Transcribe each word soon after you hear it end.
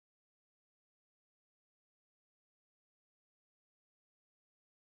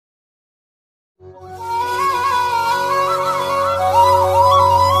Hello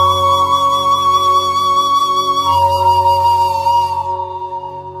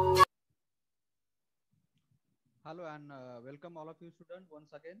and welcome all of you students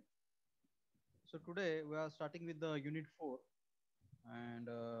once again. So today we are starting with the unit 4 and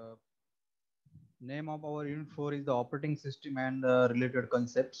name of our unit 4 is the operating system and related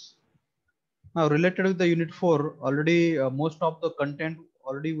concepts. Now related with the unit 4 already most of the content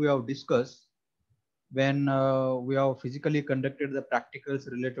already we have discussed when we have physically conducted the practicals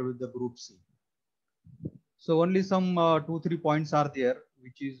related with the group C. So only some 2-3 points are there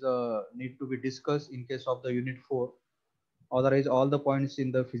which is need to be discussed in case of the unit 4. Otherwise all the points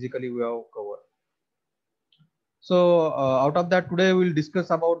in the physically we have covered. So out of that today we will discuss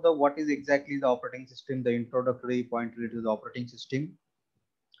about the what is exactly the operating system, the introductory point related to the operating system,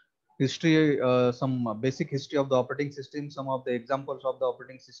 history, some basic history of the operating system, some of the examples of the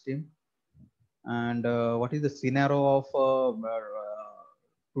operating system, and what is the scenario of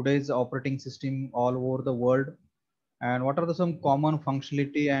today's operating system all over the world, and what are the some common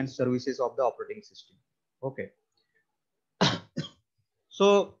functionality and services of the operating system. Okay.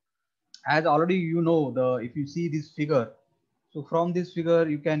 So as already you know, the if you see this figure, so from this figure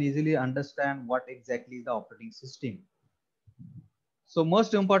you can easily understand what exactly is the operating system. So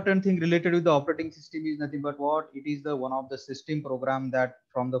most important thing related with the operating system is nothing but what it is, the one of the system program that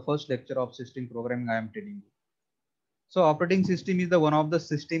from the first lecture of system programming I am telling you. So operating system is the one of the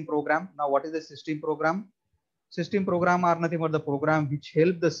system program. Now what is the system program? System program are nothing but the program which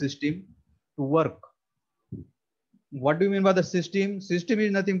help the system to work. What do you mean by the system? System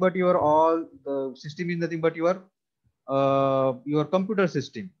is nothing but your all the system is nothing but your computer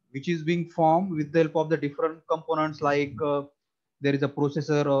system, which is being formed with the help of the different components like there is a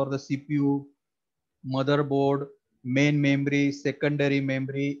processor or the CPU, motherboard, main memory, secondary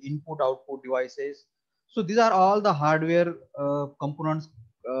memory, input output devices. So these are all the hardware components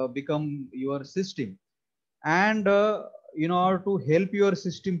become your system. And in order to help your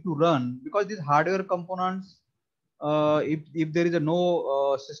system to run, because these hardware components, if there is a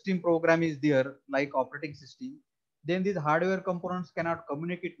no system program is there like operating system, then these hardware components cannot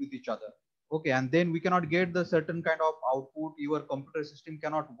communicate with each other. Okay, and then we cannot get the certain kind of output. Your computer system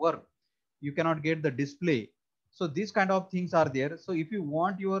cannot work. You cannot get the display. So these kind of things are there. So if you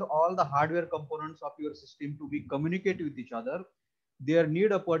want your all the hardware components of your system to be communicate with each other, they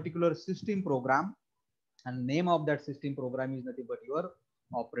need a particular system program, and name of that system program is nothing but your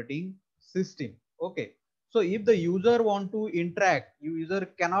operating system. Okay. So if the user want to interact, user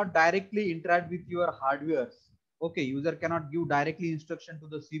cannot directly interact with your hardwares. Okay, user cannot give directly instruction to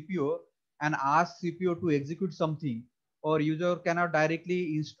the CPU and ask CPU to execute something, or user cannot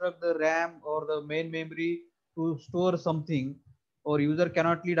directly instruct the RAM or the main memory to store something, or user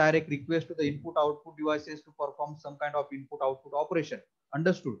cannot direct request to the input output devices to perform some kind of input output operation.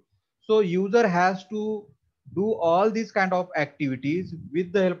 Understood? So user has to do all these kind of activities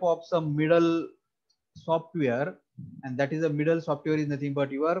with the help of some middle software, and that is a middle software is nothing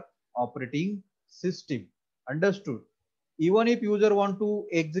but your operating system. Understood? Even if user want to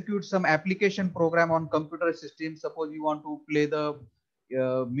execute some application program on computer system, suppose you want to play the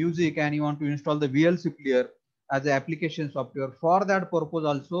music and you want to install the VLC player as an application software, for that purpose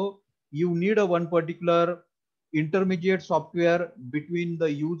also you need a one particular intermediate software between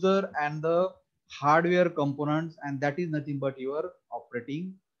the user and the hardware components, and that is nothing but your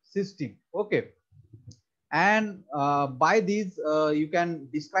operating system. Okay. And by these you can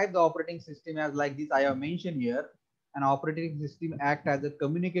describe the operating system as like this I have mentioned here. An operating system act as a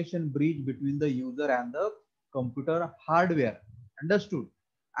communication bridge between the user and the computer hardware. Understood?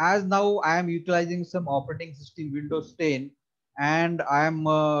 As now I am utilizing some operating system Windows 10, and I am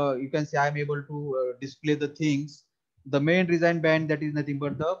you can say I am able to display the things, the main design band that is nothing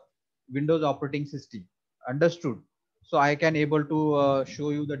but the Windows operating system. Understood? So I can able to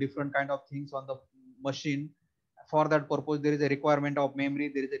show you the different kind of things on the machine. For that purpose there is a requirement of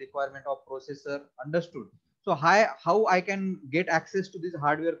memory, there is a requirement of processor. Understood? So how I can get access to these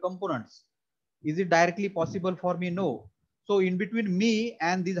hardware components? Is it directly possible for me? No. So in between me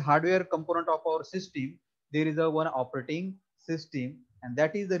and this hardware component of our system, there is a one operating system, and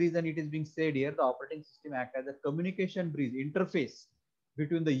that is the reason it is being said here the operating system act as a communication bridge, interface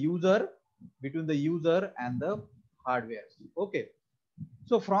between the user and the hardware. Okay.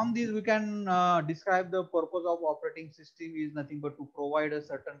 So from this we can describe the purpose of operating system is nothing but to provide a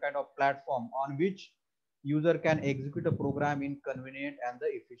certain kind of platform on which user can execute a program in convenient and the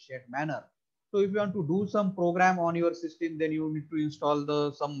efficient manner. So if you want to do some program on your system, then you need to install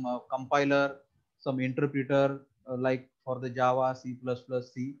the some compiler, some interpreter like for the Java, C++,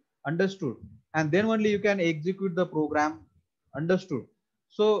 C. understood, and then only you can execute the program, understood.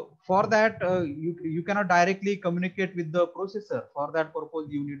 So for that you cannot directly communicate with the processor. For that purpose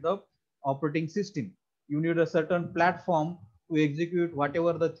you need the operating system. You need a certain platform to execute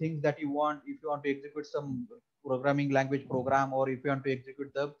whatever the things that you want. If you want to execute some programming language program, or if you want to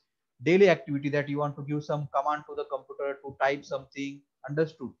execute the daily activity, that you want to give some command to the computer to type something,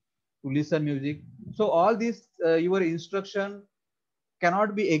 understood, to listen music. So all these your instruction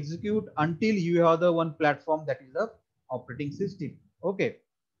cannot be executed until you have the one platform, that is the operating system. Okay,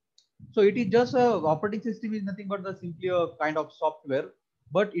 so it is just a operating system is nothing but the simply a kind of software,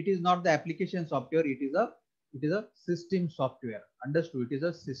 but it is not the application software. It is a system software, understood. It is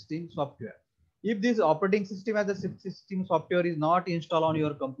a system software. If this operating system as a system software is not installed on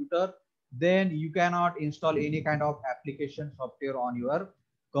your computer, then you cannot install any kind of application software on your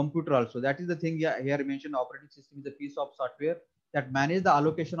computer also. That is the thing here mentioned. Operating system is a piece of software that manage the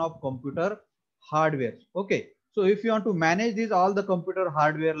allocation of computer hardware. Okay, so if you want to manage these all the computer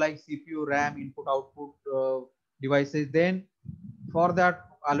hardware like CPU, RAM, input output devices, then for that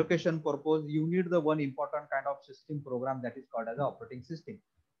allocation purpose you need the one important kind of system program that is called as the operating system.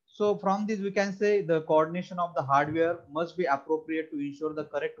 So from this we can say the coordination of the hardware must be appropriate to ensure the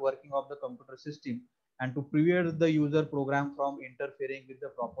correct working of the computer system and to prevent the user program from interfering with the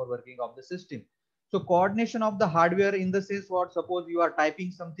proper working of the system. So coordination of the hardware in the sense, what, suppose you are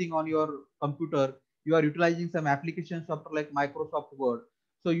typing something on your computer, you are utilizing some application software like Microsoft Word.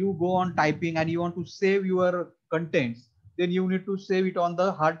 So you go on typing and you want to save your contents, then you need to save it on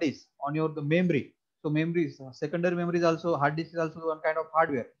the hard disk, on your the memory. So memories, secondary memory is also, hard disk is also one kind of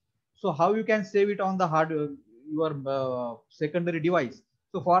hardware. So how you can save it on the hard your secondary device?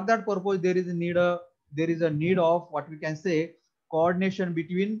 So for that purpose there is a need of what we can say coordination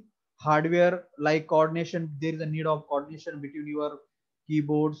between hardware, like coordination, there is a need of coordination between your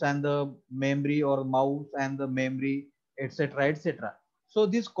keyboards and the memory, or mouse and the memory, etc., etc. So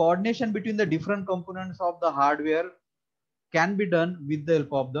this coordination between the different components of the hardware can be done with the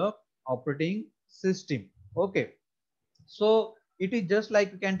help of the operating system. Okay, so it is just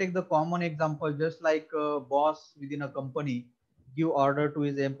like, you can take the common example, just like a boss within a company give order to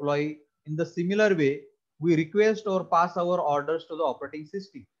his employee. In the similar way, we request or pass our orders to the operating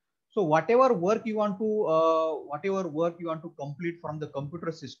system. So whatever work you want to complete from the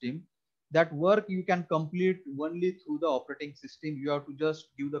computer system, that work you can complete only through the operating system. You have to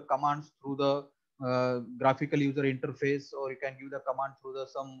just give the commands through the graphical user interface, or you can give the command through the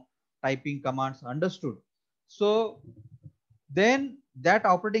some typing commands, understood. So then that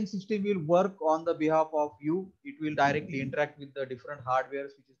operating system will work on the behalf of you. It will directly interact with the different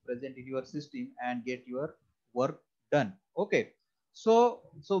hardwares which is present in your system and get your work done. Okay, so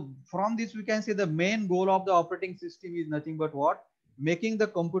from this we can say the main goal of the operating system is nothing but what, making the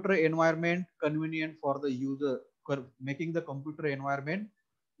computer environment convenient for the user, making the computer environment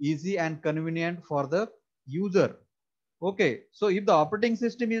easy and convenient for the user. Okay, so if the operating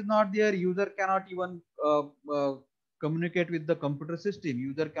system is not there, user cannot even communicate with the computer system.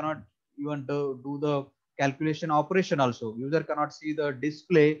 User cannot even do the calculation operation also. User cannot see the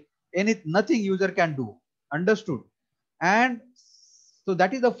display, nothing user can do. Understood? And so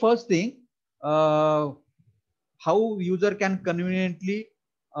that is the first thing, how user can conveniently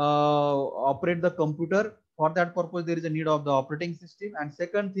operate the computer. For that purpose there is a need of the operating system. And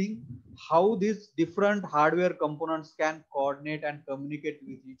second thing, how these different hardware components can coordinate and communicate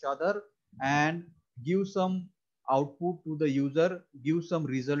with each other and give some output to the user, give some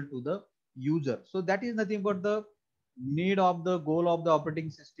result to the user. So that is nothing but the need of the goal of the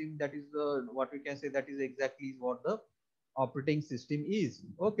operating system. That is the, what we can say, that is exactly what the operating system is.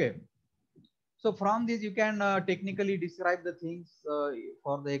 Okay, so from this you can technically describe the things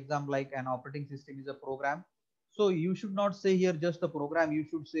for the exam, like an operating system is a program. So you should not say here just a program, you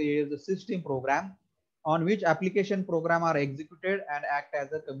should say here the system program on which application program are executed and act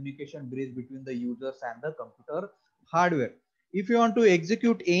as a communication bridge between the users and the computer hardware. If you want to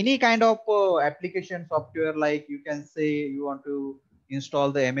execute any kind of application software, like you can say you want to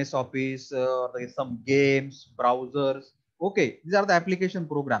install the MS Office or some games, browsers. Okay, these are the application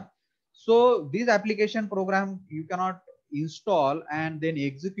program. So this application program you cannot install and then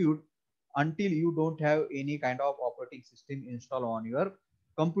execute until you don't have any kind of operating system installed on your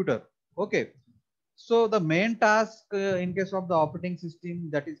computer. Okay, so the main task in case of the operating system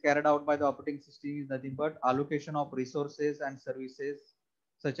that is carried out by the operating system is nothing but allocation of resources and services,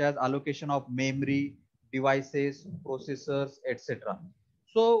 such as allocation of memory, devices, processors, etc.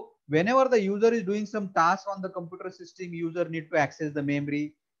 So whenever the user is doing some task on the computer system, user need to access the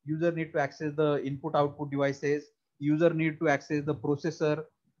memory, user need to access the input output devices, user need to access the processor.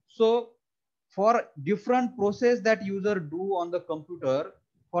 So for different process that user do on the computer,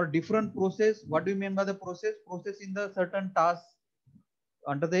 for different process, what do you mean by the process? Process in the certain task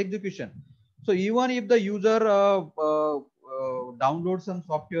under the execution. So even if the user download some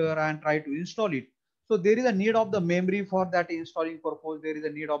software and try to install it, so there is a need of the memory for that installing purpose. There is a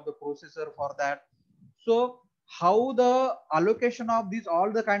need of the processor for that. So how the allocation of these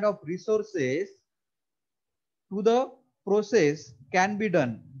all the kind of resources to the process can be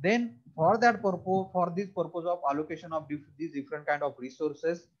done, then for that purpose, for this purpose of allocation of these different kind of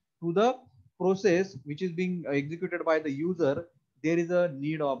resources to the process which is being executed by the user, there is a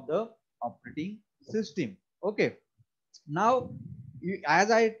need of the operating system. Okay, now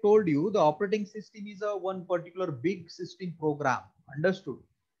as I told you, the operating system is a one particular big system program, understood?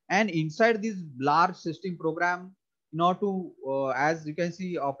 And inside this large system program, in order to as you can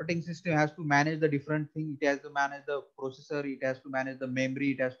see, operating system has to manage the different things. It has to manage the processor, it has to manage the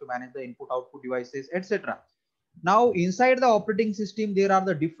memory, it has to manage the input output devices, etc. Now inside the operating system there are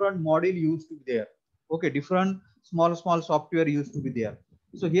the different module used to be there. Okay, different small software used to be there.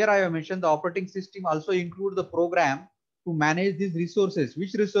 So here I have mentioned the operating system also include the program to manage these resources.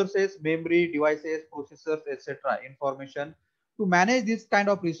 Which resources? Memory, devices, processors, etc. Information. To manage this kind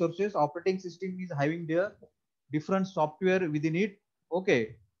of resources, operating system is having their different software within it.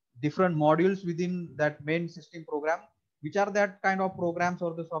 Okay, different modules within that main system program. Which are that kind of programs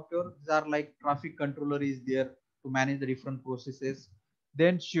or the software? These are like traffic controller is there to manage the different processes.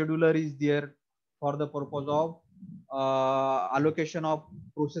 Then scheduler is there for the purpose of allocation of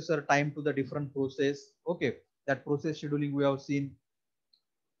processor time to the different process. Okay, that process scheduling we have seen.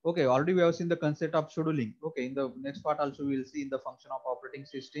 Okay, already we have seen the concept of scheduling. Okay, in the next part also we will see in the function of operating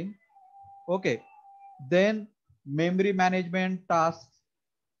system. Okay, then memory management tasks.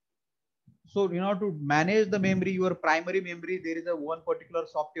 So in order to manage the memory, your primary memory, there is a one particular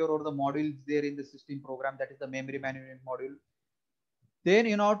software or the module there in the system program, that is the memory management module. Then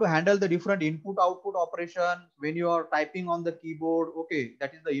in order to handle the different input output operation when you are typing on the keyboard, okay,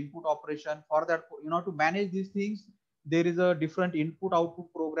 that is the input operation. For that, in order to manage these things, there is a different input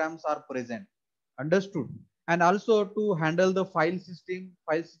output programs are present, understood? And also to handle the file system,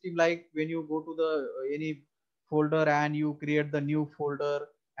 like when you go to the any folder and you create the new folder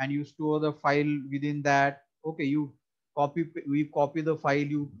and you store the file within that. Okay, you we copy the file,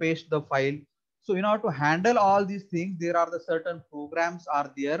 you paste the file. So in order to handle all these things, there are the certain programs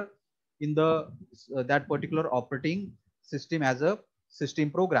are there in the that particular operating system as a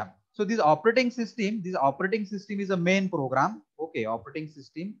system program. So this operating system is a main program. Okay, operating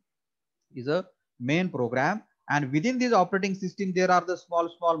system is a main program, and within this operating system there are the small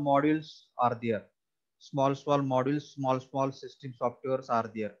modules are there. Small modules, small system softwares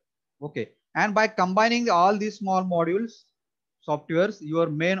are there. Okay, and by combining all these small modules softwares, your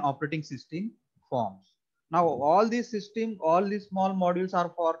main operating system forms. Now all these small modules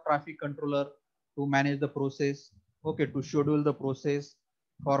are for traffic controller to manage the process. Okay, to schedule the process,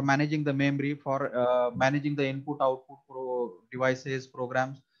 for managing the memory, for managing the input output devices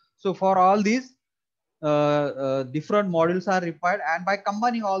programs. So for all these different modules are required, and by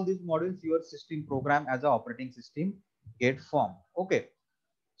combining all these modules, your system program as an operating system get formed. Okay,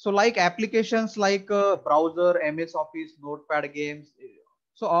 so like applications like browser, MS Office, Notepad, games.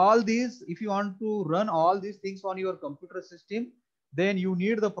 So all these, if you want to run all these things on your computer system, then you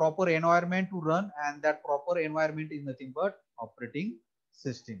need the proper environment to run, and that proper environment is nothing but operating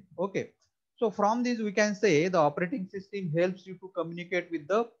system. Okay. So from this we can say the operating system helps you to communicate with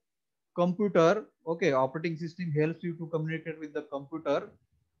the computer. Okay, operating system helps you to communicate with the computer,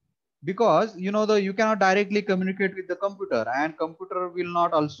 because you know the you cannot directly communicate with the computer, and computer will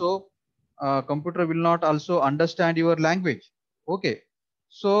not also understand your language. Okay,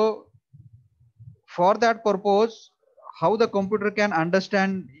 so for that purpose, how the computer can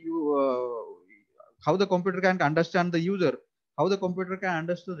understand you, how the computer can understand the user, how the computer can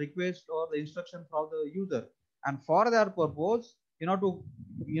understand request or the instruction from the user. And for that purpose, in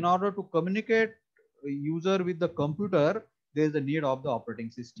order to communicate user with the computer, there is a need of the operating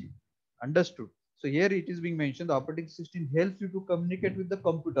system, understood? So here it is being mentioned, the operating system helps you to communicate with the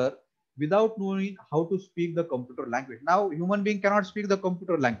computer without knowing how to speak the computer language. Now human being cannot speak the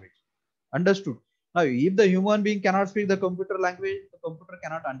computer language, understood? Now, if the human being cannot speak the computer language, the computer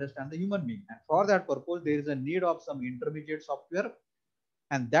cannot understand the human being. And for that purpose, there is a need of some intermediate software,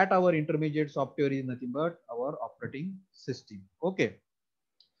 and that our intermediate software is nothing but our operating system. Okay.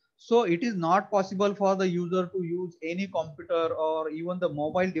 So it is not possible for the user to use any computer or even the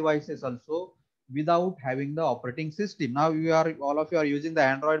mobile devices also without having the operating system. Now all of you are using the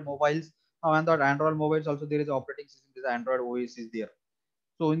Android mobiles. Now, and that Android mobiles also there is operating system, this Android OS is there.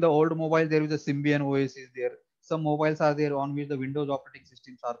 So in the old mobile, there is a Symbian OS is there. Some mobiles are there on which the Windows operating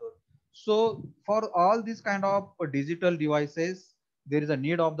systems are there. So for all these kind of digital devices, there is a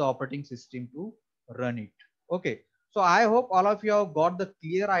need of the operating system to run it. Okay. So I hope all of you have got the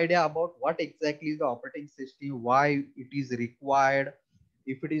clear idea about what exactly is the operating system, why it is required.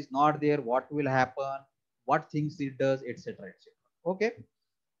 If it is not there, what will happen, what things it does, etc. etc. Okay.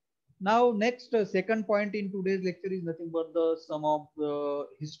 Now, next second point in today's lecture is nothing but the sum of the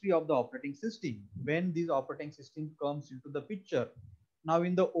history of the operating system. When this operating system comes into the picture. Now,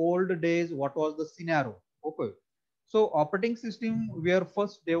 in the old days, what was the scenario? Okay. So, operating system were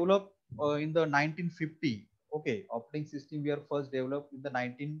first developed in the 1950. Okay, operating system were first developed in the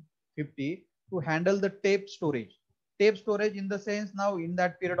 1950 to handle the tape storage. Tape storage in the sense now in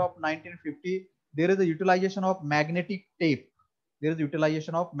that period of 1950, there is a utilization of magnetic tape. There is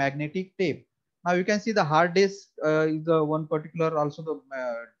utilization of magnetic tape. Now you can see the hard disk is the one particular also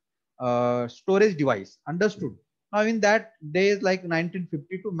the storage device. Understood. Now in that days like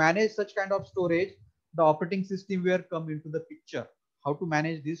 1950 to manage such kind of storage, the operating system were come into the picture. How to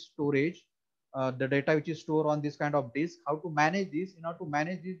manage this storage, the data which is stored on this kind of disk, how to manage this. In order to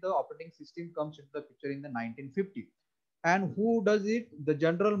manage this, the operating system comes into the picture in the 1950. And who does it? The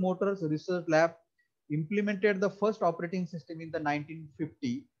General Motors Research Lab implemented the first operating system in the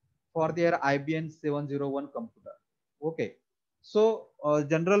 1950 for their IBM 701 computer. Okay. So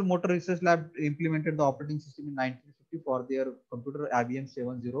General Motor Research Lab implemented the operating system in 1950 for their computer IBM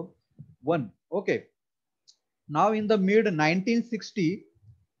 701. Okay. Now in the mid 1960,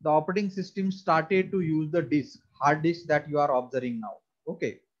 the operating system started to use the disk, hard disk that you are observing now.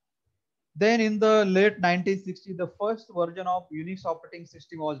 Okay. Then in the late 1960s, the first version of Unix operating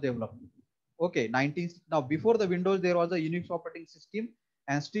system was developed. Okay, 19 now before the Windows there was a Unix operating system,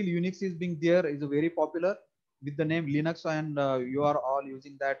 and still Unix is being there, is very popular with the name Linux, and you are all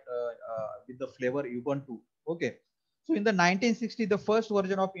using that with the flavor Ubuntu. Okay, so in the 1960 the first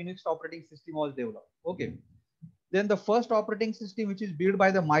version of Unix operating system was developed. Okay, then the first operating system which is built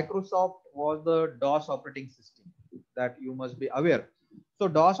by the Microsoft was the DOS operating system, that you must be aware. So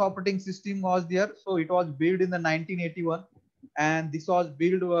DOS operating system was there. So it was built in the 1981, and this was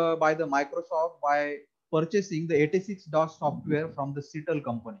built by the Microsoft by purchasing the 86 DOS software from the Citel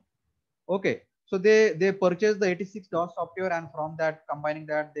company. Okay, so they purchased the 86 DOS software, and from that combining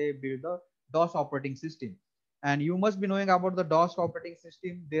that they build the DOS operating system. And you must be knowing about the DOS operating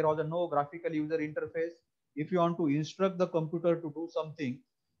system. There was a no graphical user interface. If you want to instruct the computer to do something,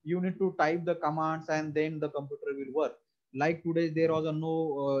 you need to type the commands and then the computer will work. Like today, there was a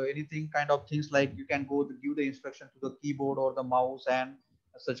no anything kind of things like you can go to give the instruction to the keyboard or the mouse and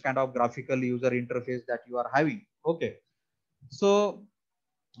such kind of graphical user interface that you are having. Okay, so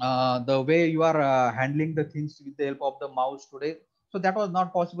the way you are handling the things with the help of the mouse today. So that was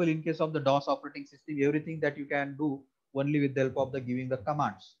not possible in case of the DOS operating system. Everything that you can do only with the help of the giving the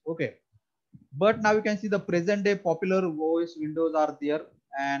commands. Okay. But now you can see the present day popular OS Windows are there,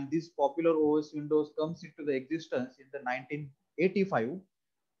 and this popular OS Windows comes into the existence in the 1985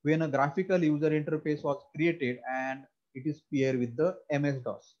 when a graphical user interface was created, and it is paired with the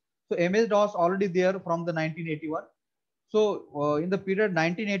MS-DOS. So MS-DOS already there from the 1981. So in the period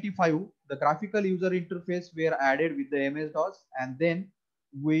 1985, the graphical user interface were added with the MS-DOS, and then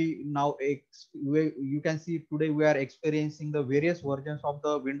we now you can see today we are experiencing the various versions of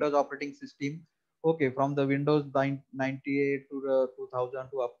the Windows operating system. Okay, from the Windows 98 to the 2000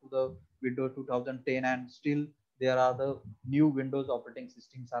 to up to the Windows 2010, and still there are the new Windows operating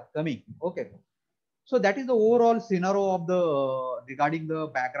systems are coming. Okay, so that is the overall scenario of the regarding the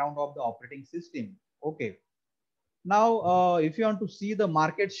background of the operating system. Okay, now if you want to see the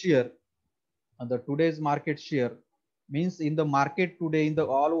market share, the today's market share means in the market today in the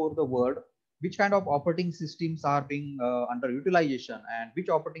all over the world, which kind of operating systems are being under utilization and which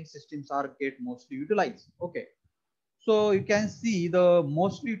operating systems are get mostly utilized. Okay, so you can see the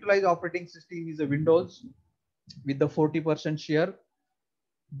mostly utilized operating system is a Windows with the 40% share.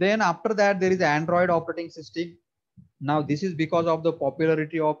 Then after that there is Android operating system. Now this is because of the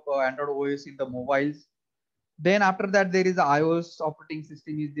popularity of Android OS in the mobiles. Then after that there is the iOS operating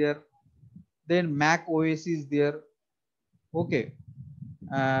system is there. Then Mac OS is there. Okay,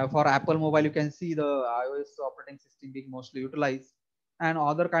 for Apple mobile you can see the iOS operating system being mostly utilized, and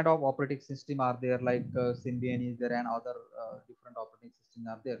other kind of operating system are there like Symbian is there, and other different operating systems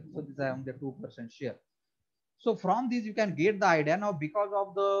are there. So these are the 2% share. So from this you can get the idea now, because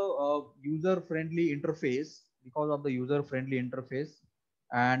of the user friendly interface,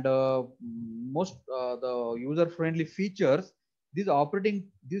 and most the user friendly features, these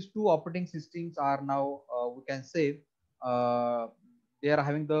two operating systems are now we can say uh, they are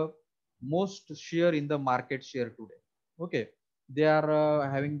having the most share in the market share today. Okay, they are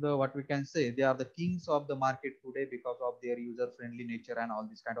having the, what we can say, they are the kings of the market today because of their user friendly nature and all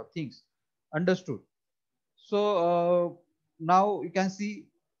these kind of things. Understood? So now you can see,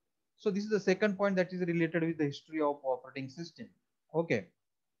 so this is the second point that is related with the history of operating system. Okay,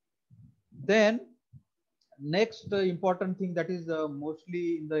 then next important thing that is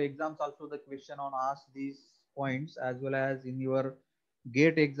mostly in the exams also the question on ask these points, as well as in your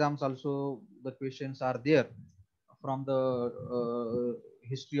gate exams also the questions are there from the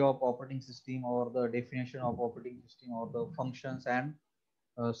history of operating system, or the definition of operating system, or the functions and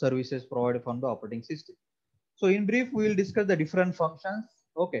services provided from the operating system. So in brief, we will discuss the different functions.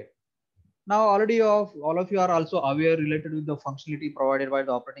 Okay, now already all of you are also aware related with the functionality provided by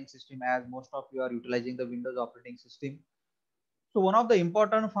the operating system, as most of you are utilizing the Windows operating system. So one of the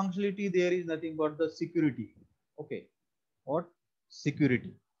important functionality there is nothing but the security. Okay, what?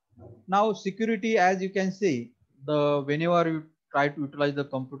 Security. Now security, as you can see, the whenever you try to utilize the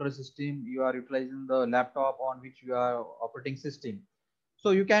computer system, you are utilizing the laptop on which you are operating system.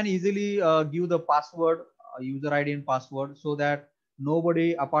 So you can easily give the password, user ID and password, so that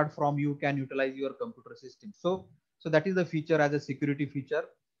nobody apart from you can utilize your computer system. So that is the feature as a security feature.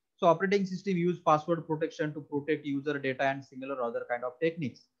 So operating system use password protection to protect user data and similar other kind of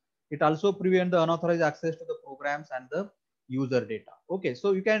techniques. It also prevent the unauthorized access to the programs and the user data. Okay,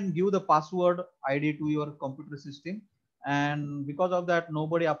 so you can give the password ID to your computer system, and because of that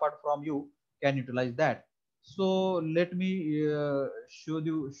nobody apart from you can utilize that. So let me show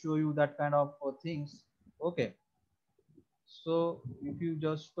you that kind of things. Okay, so if you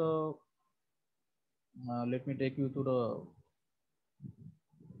just let me take you to the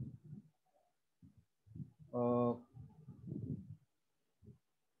uh,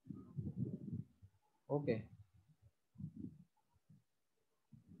 okay,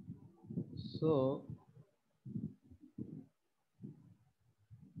 so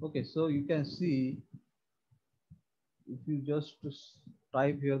okay, so you can see, if you just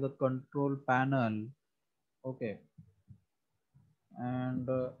type here the control panel. Okay, and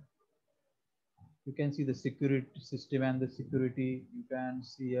you can see the security system and the security. You can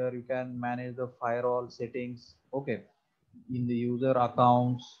see here, you can manage the firewall settings. Okay, in the user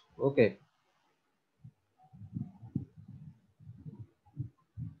accounts. Okay,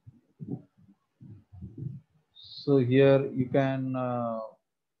 so here you can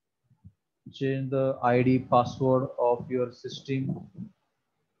change the ID password of your system.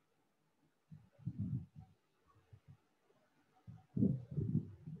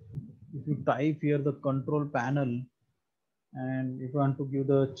 If you type here the control panel, and if you want to give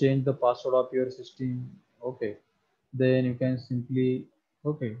the change the password of your system, okay, then you can simply,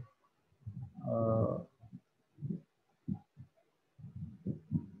 okay, uh,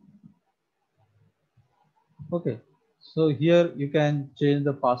 okay, so here you can change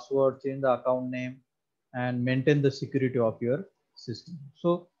the password, change the account name, and maintain the security of your system.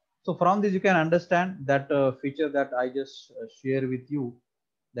 So from this you can understand that feature that I just share with you,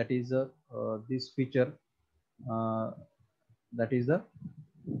 that is this feature, uh, that is the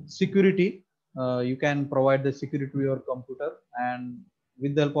security. You can provide the security to your computer, and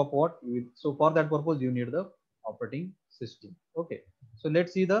with the help of what, so for that purpose you need the operating system. Okay, so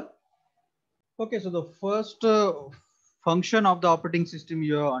let's see the, okay, so the first function of the operating system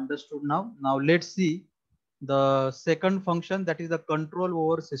you have understood. Now let's see the second function, that is the control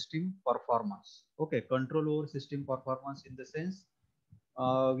over system performance. Okay, control over system performance in the sense,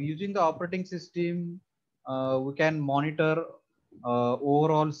 using the operating system, we can monitor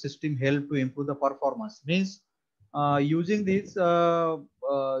overall system health to improve the performance. Means using this,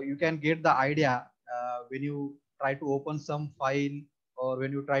 you can get the idea when you try to open some file, or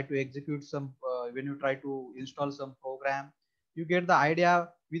when you try to execute some, when you try to install some program, you get the idea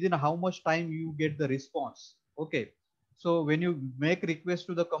within how much time you get the response. Okay, so when you make request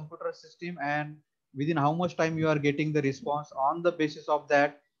to the computer system, and within how much time you are getting the response, on the basis of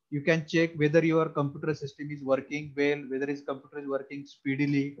that you can check whether your computer system is working well, whether his computer is working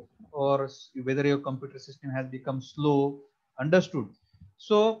speedily, or whether your computer system has become slow. Understood?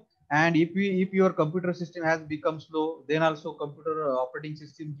 So, and if your computer system has become slow, then also computer operating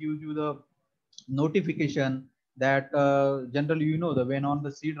system gives you the notification that generally, the when on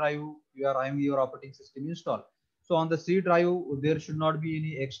the C drive you are having your operating system installed. So on the C drive there should not be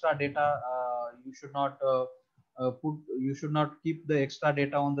any extra data. You should not you should not keep the extra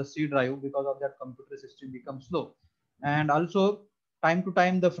data on the C drive, because of that computer system becomes slow. And also time to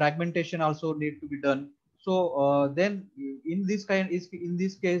time the fragmentation also need to be done. So then in this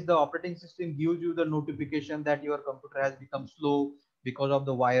case the operating system gives you the notification that your computer has become slow, because of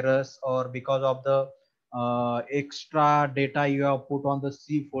the virus or because of the extra data you have put on the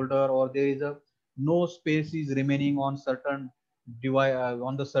C folder, or there is a no space is remaining on certain device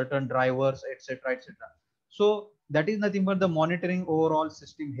on the certain drivers, etc., etc. So that is nothing but the monitoring overall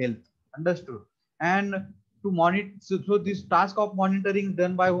system health. Understood? And to monitor, so this task of monitoring is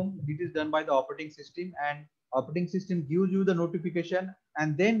done by whom? It is done by the operating system, and operating system gives you the notification,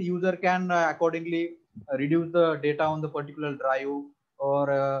 and then user can accordingly reduce the data on the particular drive,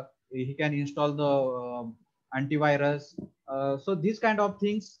 or he can install the antivirus. So these kind of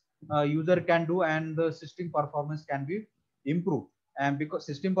things user can do, and the system performance can be improved. And because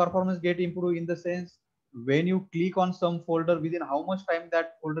system performance get improved in the sense, when you click on some folder, within how much time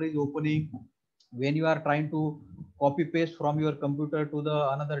that folder is opening, when you are trying to copy paste from your computer to the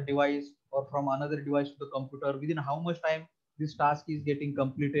another device, or from another device to the computer, within how much time this task is getting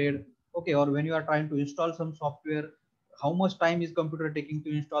completed. Okay, or when you are trying to install some software, how much time is computer taking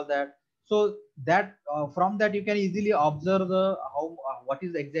to install that. So that from that you can easily observe the how what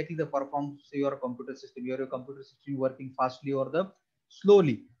is exactly the performance of your computer system, your computer system working fastly or the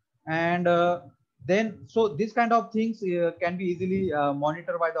slowly. And then so this kind of things can be easily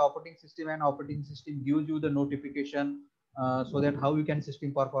monitored by the operating system, and operating system gives you the notification, so that how you can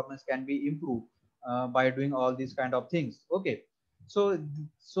system performance can be improved by doing all these kind of things. Okay, so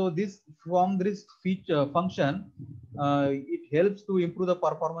so this from this feature function, it helps to improve the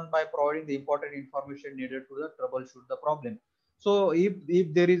performance by providing the important information needed to the troubleshoot the problem. So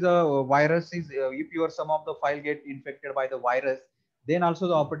if there is a virus is if your some of the file get infected by the virus, then also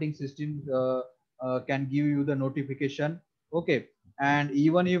the operating system can give you the notification. Okay, and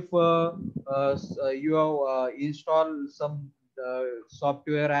even if you have installed some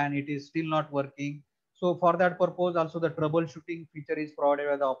software and it is still not working, so for that purpose also the troubleshooting feature is provided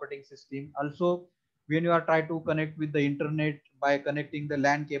by the operating system. Also, when you are trying to connect with the internet by connecting the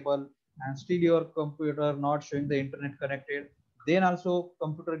LAN cable, and still your computer not showing the internet connected, then also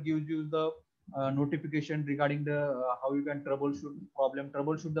computer gives you the notification regarding the how you can troubleshoot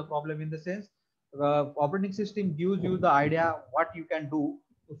the problem, in the sense operating system gives you the idea what you can do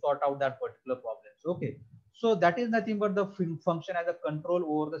to sort out that particular problems. Okay, so that is nothing but the function as a control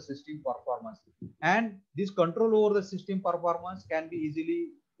over the system performance. And this control over the system performance can be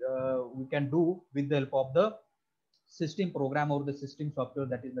easily we can do with the help of the system program or the system software,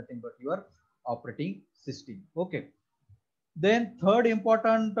 that is nothing but your operating system. Okay, then third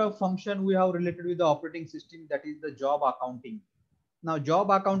important function we have related with the operating system, that is the job accounting. Now job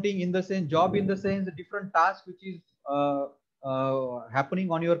accounting, in the sense, job in the sense different tasks which is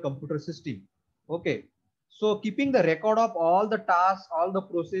happening on your computer system. Okay, so keeping the record of all the tasks, all the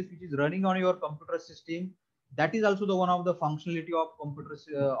process which is running on your computer system, that is also the one of the functionality of computer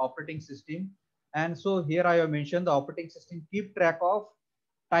operating system. And so here I have mentioned the operating system keep track of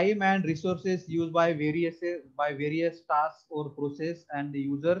time and resources used by various tasks or process and the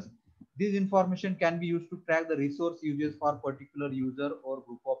users. This information can be used to track the resource uses for particular user or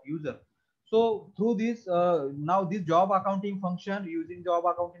group of user. So through this, now this job accounting function, using job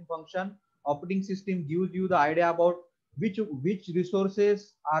accounting function, operating system gives you the idea about which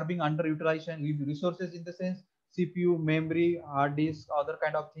resources are being underutilized. Resources in the sense CPU, memory, hard disk, other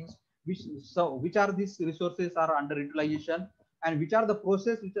kind of things. Which are these resources are underutilization, and which are the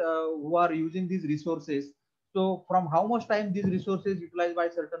process which who are using these resources. So from how much time these resources utilized by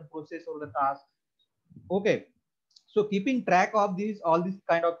certain process or the task. Okay, so keeping track of these all these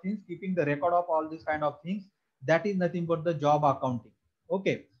kind of things, keeping the record of all these kind of things, that is nothing but the job accounting.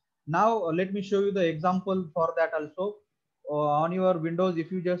 Okay, now let me show you the example for that also. On your Windows,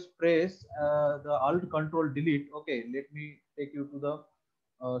 if you just press the Alt Control Delete. Okay, let me take you to the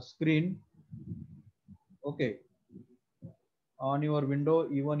screen. Okay, on your window, uh,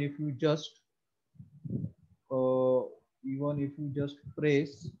 even if you just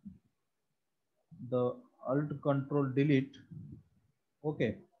press the Alt Control Delete.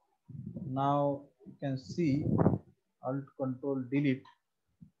 Okay, now you can see Alt Control Delete.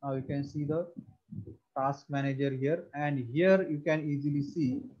 Now you can see the task manager here, and here you can easily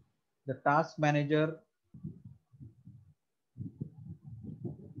see the task manager.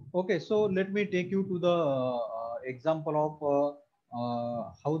 Okay, so let me take you to the example of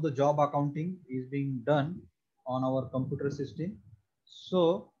how the job accounting is being done on our computer system.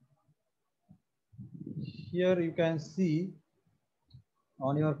 So here you can see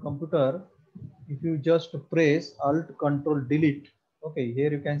on your computer, if you just press Alt Control Delete. Okay,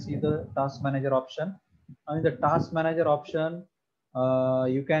 here you can see the task manager option. Now in the task manager option,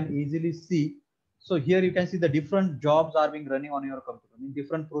 you can easily see. So here you can see the different jobs are being running on your computer, I mean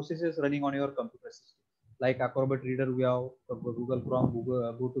different processes running on your computer system. like Acrobat Reader we have, Google Chrome,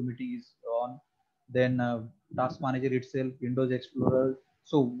 Google GoToMeeting is on, then Task Manager itself, Windows Explorer.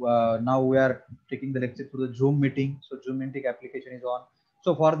 So now we are taking the lecture through the Zoom meeting. So Zoom meeting application is on.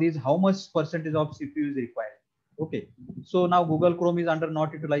 So for these, how much percentage of CPU is required? Okay. So now Google Chrome is under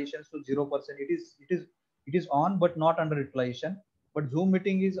not utilization, so 0%. It is on, but not under utilization. But Zoom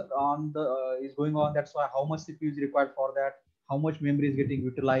meeting is on the is going on. That's why how much CPU is required for that, how much memory is getting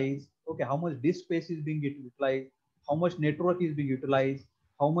utilized, okay, how much disk space is being utilized, how much network is being utilized,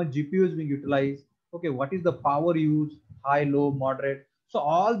 how much GPU is being utilized, okay, what is the power use, high, low, moderate. So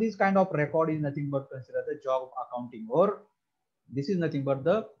all these kind of record is nothing but considered the job accounting, or this is nothing but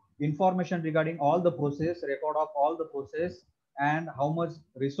the information regarding all the process, record of all the process, and how much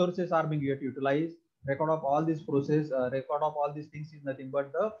resources are being utilized, record of all this process, record of all these things is nothing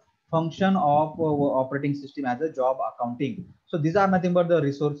but the function of operating system as a job accounting. So these are nothing but the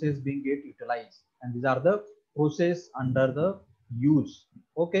resources being get utilized, and these are the process under the use.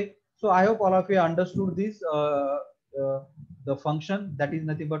 Okay, so I hope all of you understood this the function, that is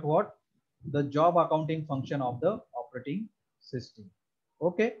nothing but what, the job accounting function of the operating system.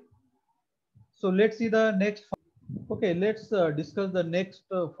 Okay, so let's see the next. Okay, let's discuss the next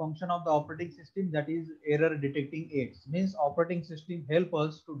function of the operating system, that is error detecting aids. Means operating system help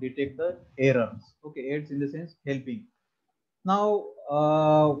us to detect the errors. Okay, aids in the sense helping. Now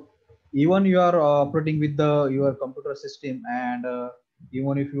even you are operating with the your computer system, and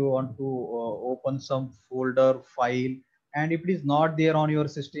even if you want to open some folder file, and if it is not there on your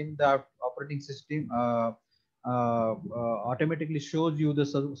system, the operating system automatically shows you the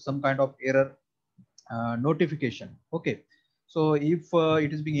some kind of error notification. Okay, so if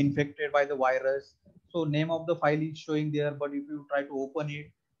it is being infected by the virus, so name of the file is showing there, but if you try to open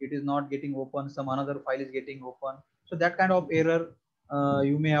it, it is not getting open, some another file is getting open. So that kind of error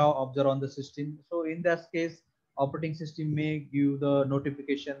you may have observed on the system. So in that case, operating system may give the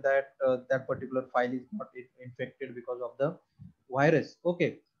notification that that particular file is not infected because of the virus.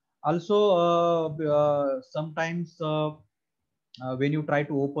 Okay, also sometimes when you try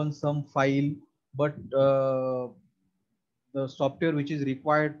to open some file, but the software which is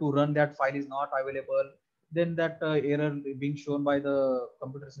required to run that file is not available, then that error being shown by the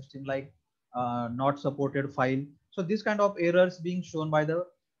computer system, like not supported file. So this kind of errors being shown by the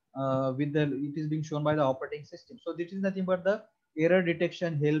with the it is being shown by the operating system. So this is nothing but the error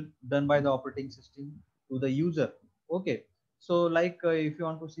detection help done by the operating system to the user. Okay, so like if you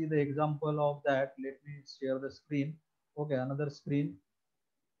want to see the example of that, let me share the screen. Okay, another screen.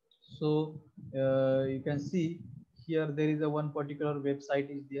 So you can see here there is a one particular website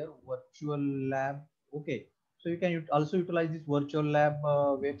is there, virtual lab. Okay, so you can also utilize this virtual lab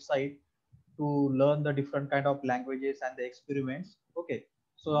website to learn the different kind of languages and the experiments. Okay,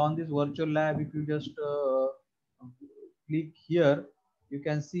 so on this virtual lab, if you just click here, you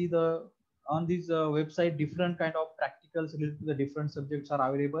can see the on this website different kind of practicals related to the different subjects are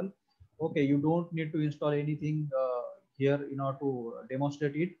available. Okay, you don't need to install anything here in order to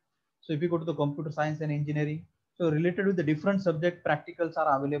demonstrate it. So if you go to the computer science and engineering, so related with the different subject practicals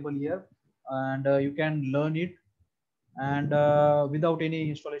are available here, and you can learn it, and without any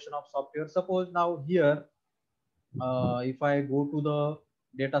installation of software. Suppose now here, if I go to the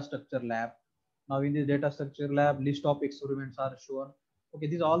data structure lab, now in this data structure lab, list of experiments are shown. Okay,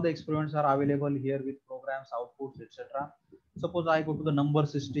 these all the experiments are available here with programs, outputs, etc. Suppose I go to the number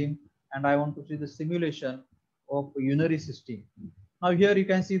system and I want to see the simulation of unary system. Now here you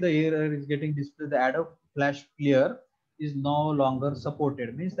can see the error is getting displayed. The Adobe Flash Player is no longer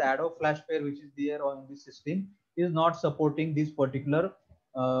supported. Means the Adobe Flash Player which is there on this system is not supporting this particular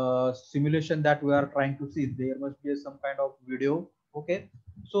simulation that we are trying to see. There must be some kind of video. Okay,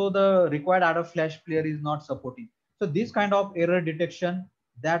 so the required Adobe Flash Player is not supporting. So this kind of error detection,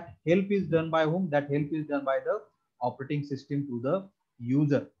 that help is done by whom? That help is done by the operating system to the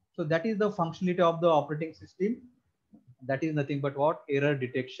user. So that is the functionality of the operating system. That is nothing but what? Error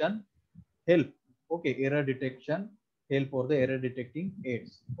detection help. Okay, error detection help for the error detecting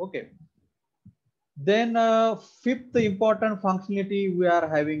aids. Okay, then fifth important functionality we are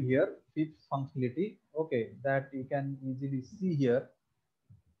having here, fifth functionality, okay, that you can easily see here,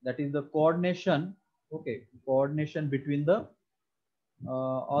 that is the coordination. Okay, coordination between the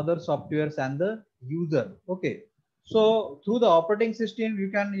other softwares and the user. Okay, so through the operating system you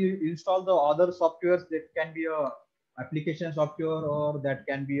can install the other softwares, that can be a application software or that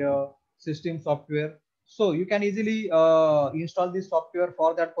can be a system software. So you can easily install this software.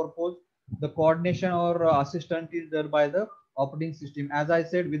 For that purpose, the coordination or assistant is done by the operating system. As I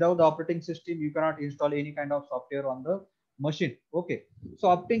said, without the operating system you cannot install any kind of software on the machine. Okay, so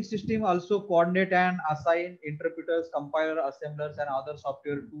operating system also coordinate and assign interpreters, compiler, assemblers, and other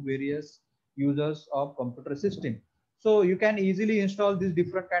software to various users of computer system. So you can easily install this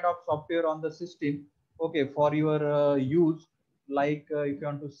different kind of software on the system, okay, for your use. Like if you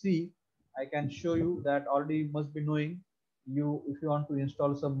want to see, I can show you that already you must be knowing. You, if you want to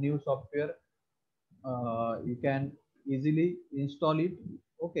install some new software, you can easily install it.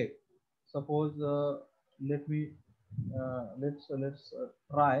 Okay, suppose let me let's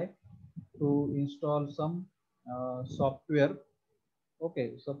try to install some software.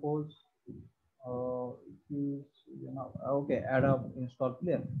 Okay, suppose if you know, okay, add up install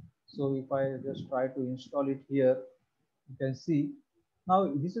player. So if I just try to install it here, you can see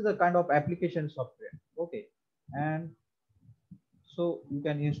now this is a kind of application software. Okay, and so you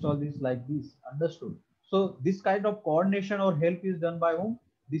can install this like this. Understood? So this kind of coordination or help is done by whom?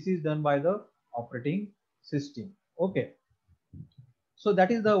 This is done by the operating system. Okay. So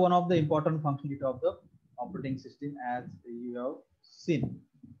that is the one of the important functionality of the operating system as you have seen.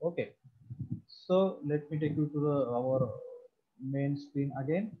 Okay. So let me take you to the our main screen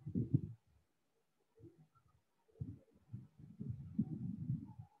again.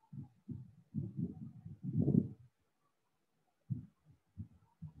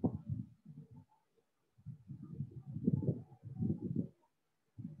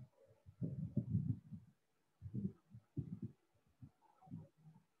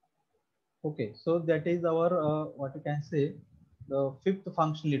 Okay, so that is our what you can say, the fifth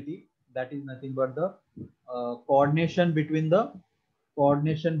functionality, that is nothing but the coordination between the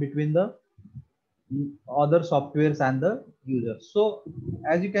other softwares and the users. So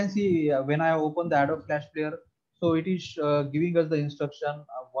as you can see, when I open the Adobe Flash Player, so it is giving us the instruction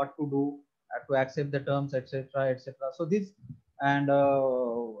of what to do, to accept the terms, etc., etc. So this, and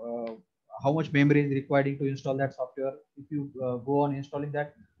how much memory is required to install that software. If you go on installing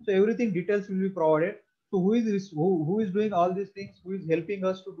that, so everything details will be provided. So who is this, who is doing all these things, who is helping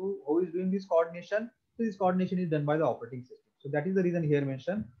us to do, who is doing this coordination? So this coordination is done by the operating system. So that is the reason here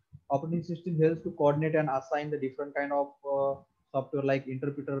mentioned operating system helps to coordinate and assign the different kind of software like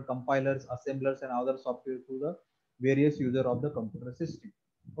interpreter, compilers, assemblers, and other software to the various user of the computer system.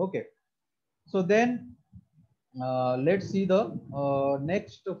 Okay, so then let's see the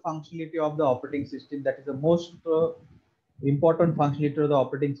next functionality of the operating system, that is the most important functionality of the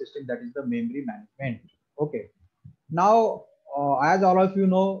operating system, that is the memory management. Okay, now as all of you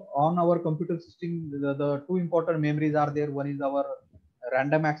know, on our computer system, the two important memories are there. One is our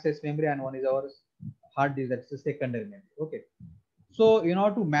random access memory and one is our hard disk, that's the secondary memory. Okay, so in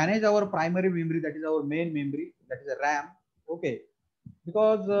order to manage our primary memory, that is our main memory, that is a RAM. Okay,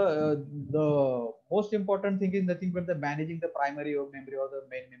 because the most important thing is nothing but the managing the primary or memory or the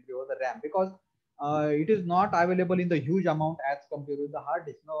main memory or the RAM, because it is not available in the huge amount as compared with the hard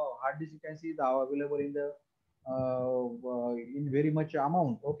disk. No, hard disk you can see the available in the in very much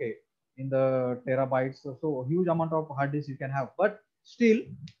amount. Okay, in the terabytes, so huge amount of hard disk you can have, but still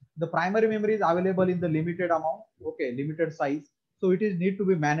the primary memory is available in the limited amount. Okay, limited size, so it is need to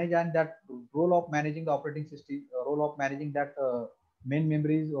be managed, and that role of managing the operating system, role of managing that main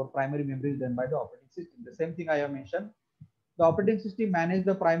memories or primary memories done by the operating system. The same thing I have mentioned. The operating system manages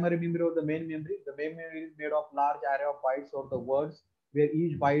the primary memory or the main memory. The main memory is made of large array of bytes or the words, where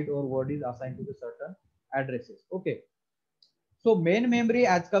each byte or word is assigned to the certain addresses. Okay. So main memory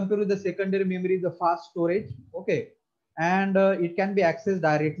as compared to the secondary memory is the fast storage. Okay. And it can be accessed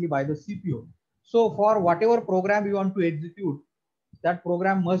directly by the CPU. So for whatever program you want to execute, that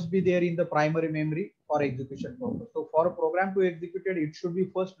program must be there in the primary memory for execution purpose. So for a program to execute it, it should be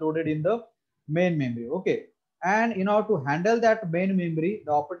first loaded in the main memory. Okay. And in order to handle that main memory,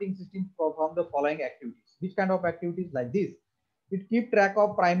 the operating system perform the following activities. Which kind of activities? Like this: it keep track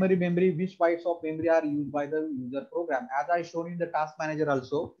of primary memory, which bytes of memory are used by the user program. As I shown in the task manager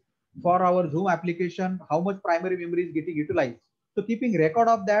also, for our Zoom application, how much primary memory is getting utilized. So keeping record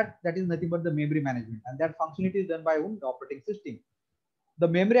of that, that is nothing but the memory management, and that functionality is done by whom? The operating system. The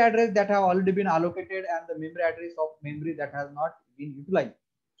memory address that have already been allocated and the memory address of memory that has not been utilized.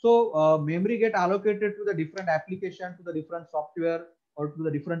 So memory get allocated to the different application, to the different software, or to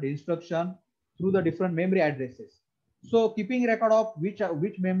the different instruction through the different memory addresses. So keeping record of which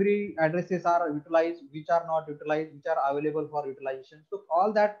memory addresses are utilized, which are not utilized, which are available for utilization. So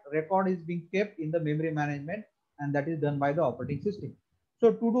all that record is being kept in the memory management, and that is done by the operating system.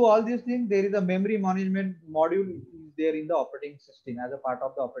 So to do all these things, there is a memory management module is there in the operating system as a part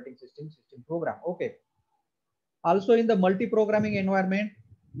of the operating system program. Okay. Also in the multi-programming environment,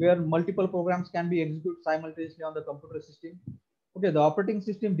 where multiple programs can be executed simultaneously on the computer system. Okay, the operating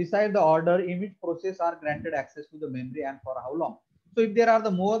system decide the order in which process are granted access to the memory and for how long. So if there are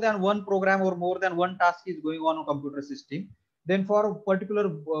the more than one program or more than one task is going on a computer system, then for a particular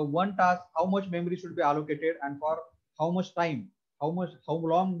one task, how much memory should be allocated and for how much time, how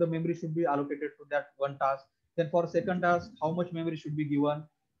long the memory should be allocated to that one task. Then for second task, how much memory should be given.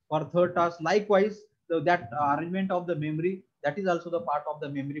 For third task, likewise, that arrangement of the memory, that is also the part of the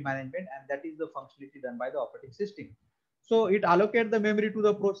memory management, and that is the functionality done by the operating system. So it allocate the memory to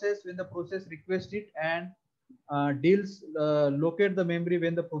the process when the process requests it, and deals locate the memory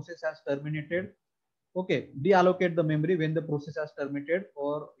when the process has terminated. Okay, deallocate the memory when the process has terminated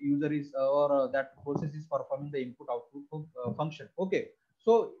or user is or that process is performing the input output function. Okay,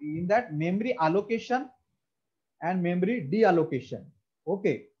 so in that memory allocation and memory deallocation.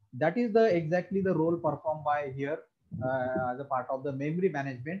 Okay, that is the exactly the role performed by here as a part of the memory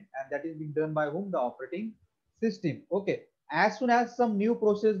management, and that is being done by whom? The operating system. Okay, as soon as some new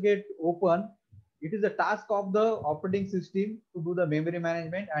process get open, it is a task of the operating system to do the memory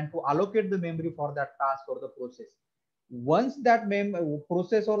management and to allocate the memory for that task or the process. Once that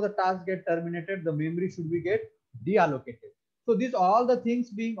process or the task get terminated, the memory should be get deallocated. So these all the things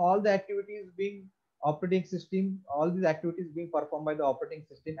being all the activities being operating system, all these activities being performed by the operating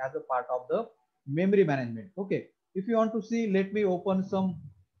system as a part of the memory management. Okay, if you want to see, let me open some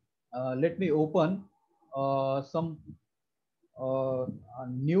some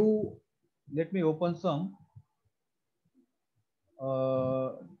new, let me open some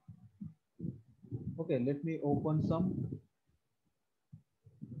uh, okay, let me open some,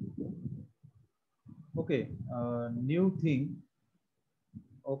 okay, new thing,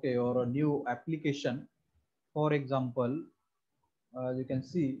 okay, or a new application. For example, you can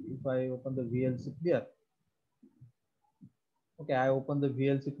see if I open the VLC Clear. Okay, I open the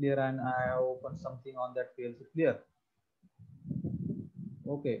VLC Clear and I open something on that VLC Clear.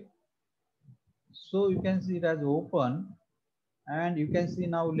 Okay, so you can see it as open, and you can see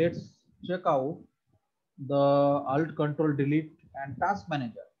now let's check out the Alt Control Delete and Task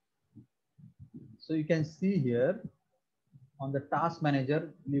Manager. So you can see here on the Task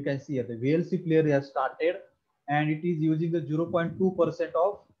Manager, you can see here the VLC Player has started, and it is using the 0.2%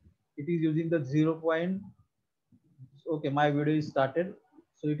 of, it is using the 0. Okay, my video is started,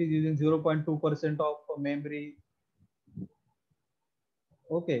 so it is using 0.2% of memory.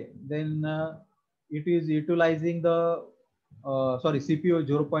 Okay, then it is utilizing the sorry, CPU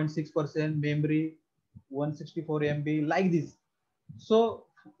 0.6%, memory 164 MB, like this. So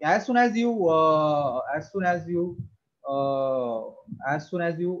as soon as you as soon as you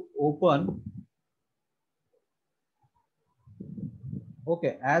open,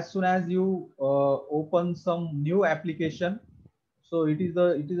 okay, as soon as you open some new application, so it is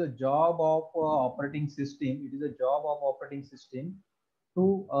a job of operating system, it is a job of operating system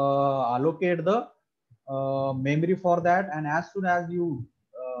to allocate the memory for that, and as soon as you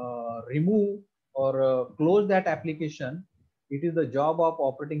remove or close that application, it is the job of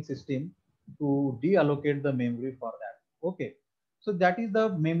operating system to deallocate the memory for that. Okay, so that is the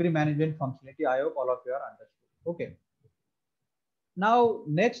memory management functionality. I hope all of you are understood. Okay, now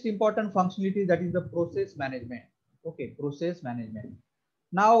next important functionality, that is the process management. Okay, process management.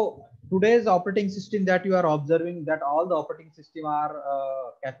 Now today's operating system that you are observing, that all the operating system are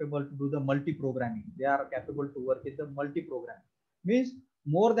capable to do the multi-programming. They are capable to work in the multi-programming. Means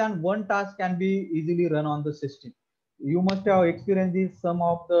more than one task can be easily run on the system. You must have experienced this. Some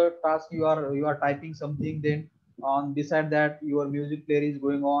of the tasks you are typing something, then on beside that your music player is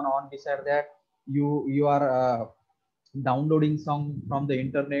going on beside that you are downloading song from the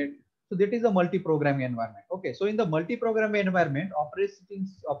internet. So that is a multi-programming environment. Okay, so in the multi-programming environment,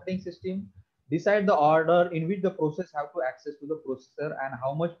 operating system decide the order in which the process have to access to the processor and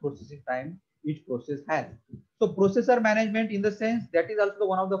how much processing time each process has. So processor management, in the sense, that is also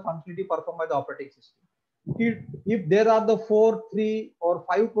one of the functionality performed by the operating system. If there are the 4, 3 or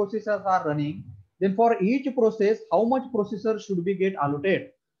 5 processors are running, then for each process how much processor should be get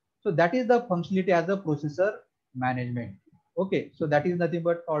allocated. So that is the functionality as a processor management. Okay, so that is nothing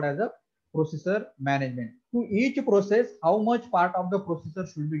but called as a processor management. To each process, how much part of the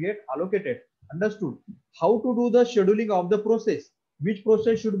processor should be get allocated. Understood? How to do the scheduling of the process? Which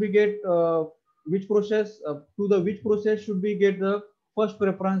process should be get which process to the which process should be get the first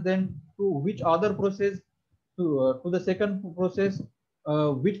preference, then to which other process, to the second process,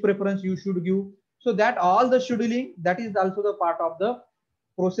 which preference you should give. So that all the scheduling, that is also the part of the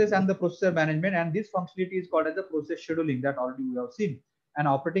process and the processor management, and this functionality is called as the process scheduling, that already we have seen. An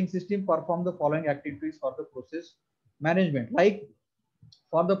operating system perform the following activities for the process management. Like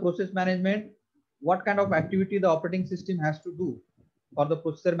for the process management, what kind of activity the operating system has to do for the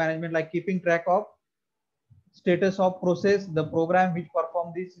processor management, like keeping track of status of process. The program which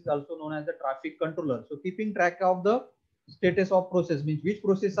perform this is also known as the traffic controller. So keeping track of the status of process means which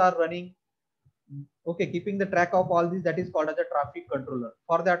process are running. Okay, keeping the track of all this, that is called as a traffic controller.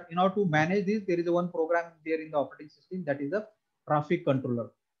 For that, in order to manage this, there is a one program there in the operating system, that is a traffic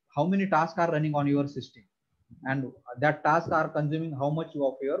controller. How many tasks are running on your system, and that tasks are consuming how much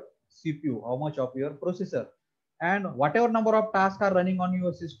of your CPU, how much of your processor, and whatever number of tasks are running on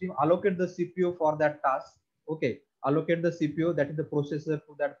your system, allocate the CPU for that task. Okay, allocate the CPU, that is the processor,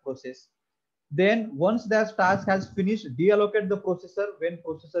 to that process. Then once that task has finished, deallocate the processor when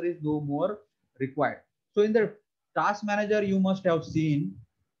processor is no more required. So in the task manager, you must have seen,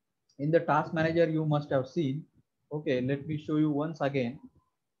 okay, let me show you once again.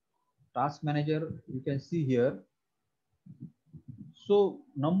 Task manager, you can see here. So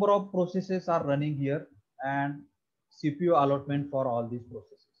number of processes are running here and CPU allotment for all these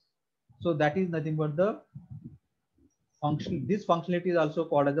processes. So that is nothing but the function. This functionality is also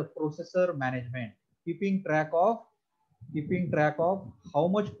called as a processor management, keeping track of how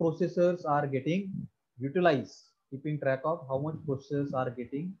much processors are getting utilized, keeping track of how much processors are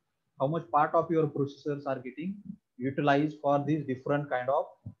getting, how much part of your processors are getting utilized for these different kind of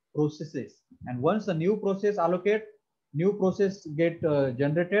processes. And once a new process get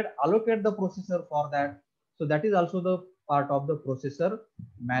generated, allocate the processor for that. So that is also the part of the processor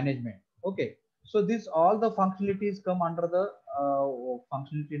management. Okay, so this all the functionalities come under the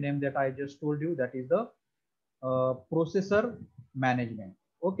functionality name that I just told you, that is the processor management.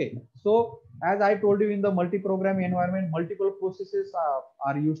 Okay, so as I told you, in the multi-program environment, multiple processes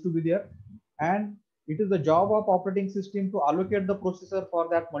are used to be there, and it is the job of operating system to allocate the processor for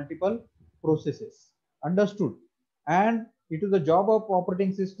that multiple processes. Understood? And it is the job of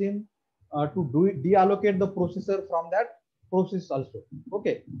operating system to deallocate the processor from that process also.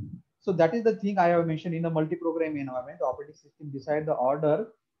 Okay, so that is the thing I have mentioned. In a multi-program environment, the operating system decide the order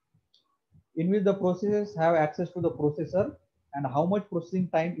in which the processes have access to the processor and how much processing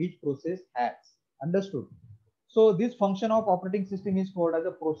time each process has. Understood? So this function of operating system is called as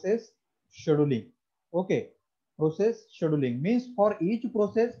a process scheduling. Okay, process scheduling means for each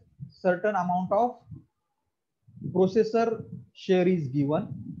process certain amount of processor share is given.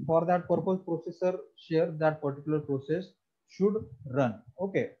 For that purpose, processor share that particular process should run.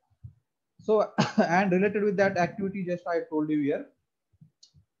 Okay, so and related with that activity, just I told you here,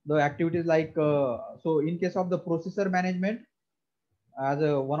 the activities like so in case of the processor management, as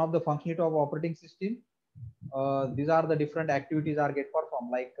one of the functionality of operating system, these are the different activities are get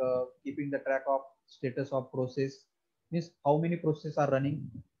performed, like keeping the track of status of process, means how many processes are running.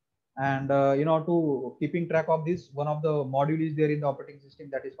 And to keeping track of this, one of the module is there in the operating system,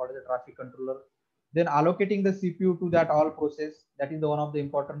 that is called the traffic controller. Then allocating the CPU to that all process, that is the one of the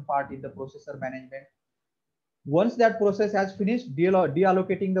important part in the processor management. Once that process has finished,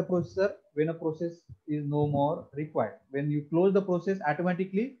 deallocating the processor when a process is no more required. When you close the process,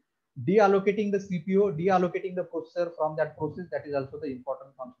 automatically deallocating the CPU, deallocating the processor from that process. That is also the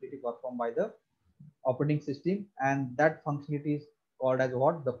important functionality performed by the operating system, and that functionality is called as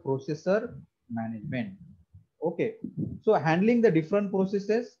what? The processor management. Okay, so handling the different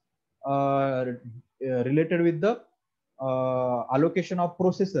processes related with the allocation of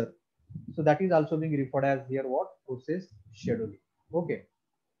processor, so that is also being referred as here what? Process scheduling. Okay,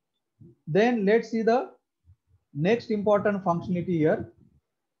 then let's see the next important functionality here.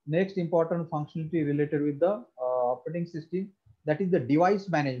 Next important functionality related with the operating system, that is the device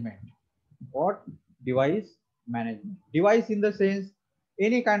management. What? Device management. Device in the sense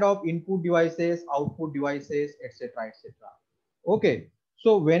any kind of input devices, output devices, etc., etc. Okay,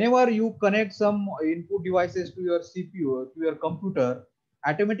 so whenever you connect some input devices to your CPU, to your computer,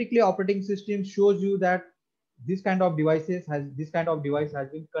 automatically operating system shows you that this kind of device has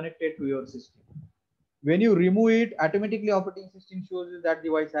been connected to your system. When you remove it, automatically operating system shows you that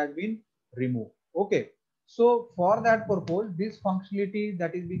device has been removed. Okay, so for that purpose, this functionality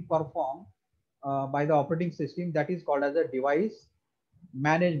that is being performed by the operating system, that is called as a device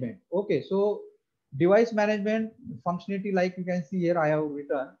management. Okay, so device management functionality, like you can see here, I have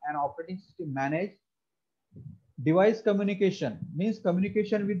written an operating system manage device communication, means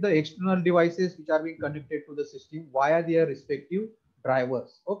communication with the external devices which are being connected to the system via their respective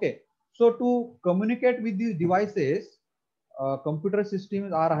drivers. Okay, so to communicate with these devices, computer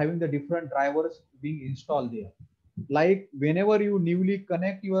systems are having the different drivers being installed there. Like whenever you newly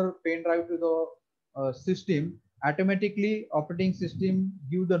connect your pen drive to the system, automatically operating system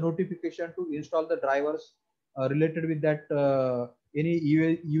give the notification to install the drivers related with that any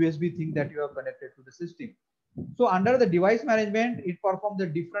USB thing that you have connected to the system. So under the device management, it performs the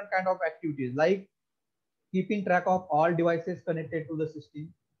different kind of activities like keeping track of all devices connected to the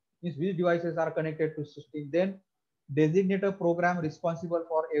system, means which devices are connected to system. Then designate a program responsible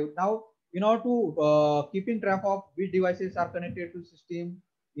for now in order to keeping track of which devices are connected to system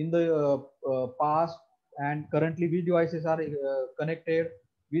in the past and currently which devices are connected,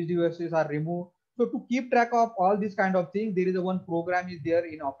 which devices are removed. So to keep track of all these kind of things, there is a one program is there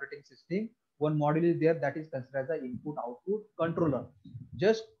in operating system. One module is there that is considered as the input output controller.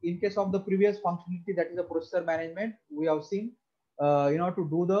 Just in case of the previous functionality, that is the processor management, we have seen in order to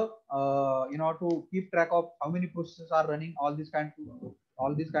do the in order to keep track of how many processes are running, all these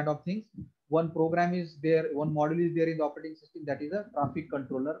kind of things. One program is there, one module is there in the operating system, that is a traffic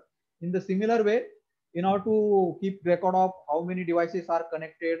controller. In the similar way, in order to keep record of how many devices are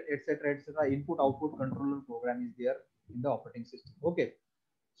connected, etc., etc., input output controller program is there in the operating system. Okay,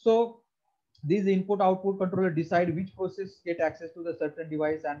 so these input output controller decide which process get access to the certain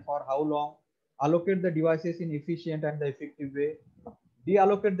device and for how long, allocate the devices in efficient and the effective way,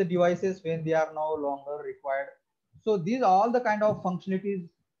 deallocate the devices when they are no longer required. So these are all the kind of functionalities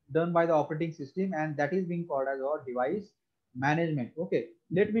done by the operating system, and that is being called as our device management. Okay,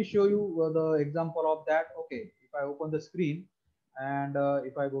 let me show you the example of that. Okay, if I open the screen and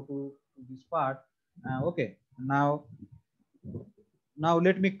if I go to this part, okay, now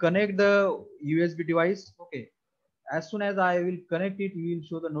let me connect the USB device. Okay, as soon as I will connect it, you will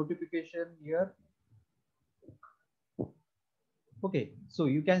show the notification here. Okay, so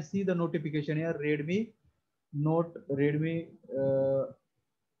you can see the notification here, Redmi Note, Redmi,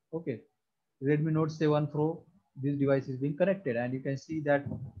 okay, Redmi Note 7 Pro. This device is being connected, and you can see that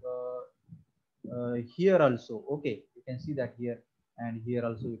here also. Okay, you can see that here and here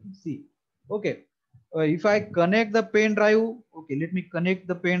also you can see. Okay, if I connect the pen drive, okay, let me connect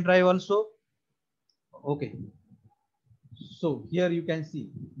the pen drive also. Okay, so here you can see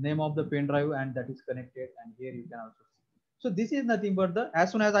name of the pen drive and that is connected, and here you can also see. So this is nothing but the,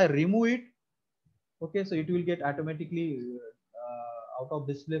 as soon as I remove it, okay, so it will get automatically out of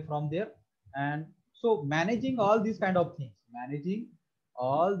display from there. And so managing all these kind of things, managing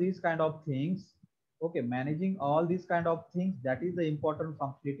all these kind of things, okay, managing all these kind of things, that is the important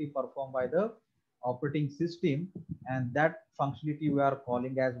functionality performed by the operating system, and that functionality we are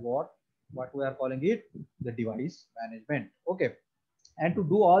calling as what we are calling it, the device management. Okay, and to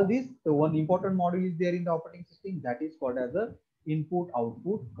do all this, the one important module is there in the operating system, that is called as the input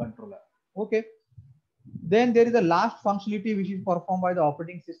output controller. Okay, then there is a last functionality which is performed by the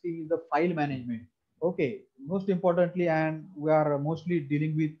operating system is the file management. Okay, most importantly, and we are mostly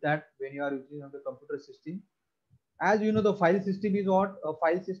dealing with that when you are using the computer system. As you know, the file system is what? A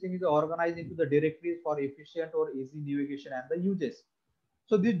file system is organized into the directories for efficient or easy navigation and the uses.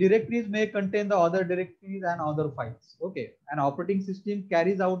 So these directories may contain the other directories and other files. Okay, an operating system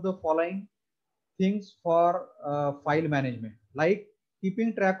carries out the following things for file management, like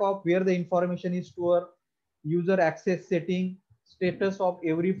keeping track of where the information is stored, user access setting, status of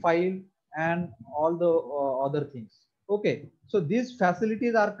every file, and all the other things. Okay, so these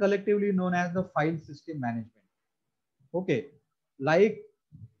facilities are collectively known as the file system management. Okay, like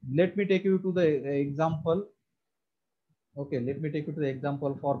let me take you to the example. Okay, let me take you to the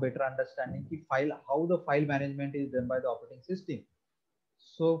example for better understanding the file, how the file management is done by the operating system.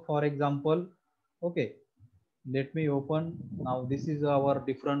 So for example, okay, let me open now. This is our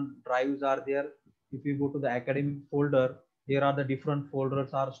different drives are there. If you go to the academic folder, here are the different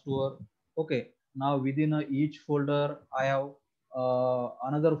folders are stored. Okay, now within each folder I have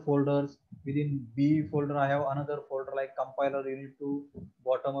another folders. Within B folder I have another folder like compiler unit to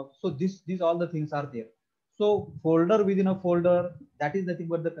bottom up. So these all the things are there. So folder within a folder, that is nothing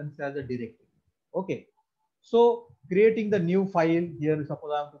but the consider as a directory. Okay, so creating the new file here,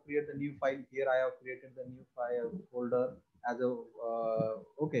 suppose I have to create the new file here, I have created the new file folder as a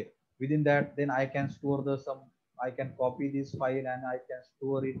okay. Within that, then I can store the some. I can copy this file and I can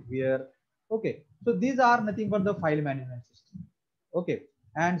store it here. Okay, so these are nothing but the file management system. Okay,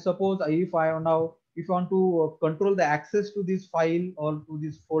 and suppose if I now if you want to control the access to this file or to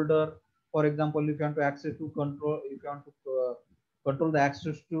this folder, for example, if you want to access to control, if you want to control the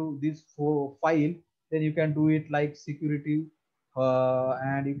access to this file, then you can do it like security,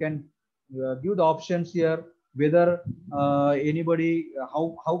 and you can give the options here whether anybody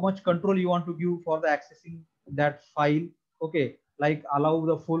how much control you want to give for the accessing that file. Okay, like allow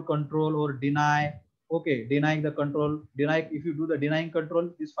the full control or deny. Okay, denying the control, deny, if you do the denying control,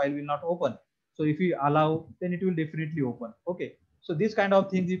 this file will not open. So if you allow, then it will definitely open. Okay, so these kind of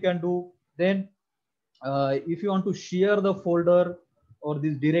things you can do. Then if you want to share the folder or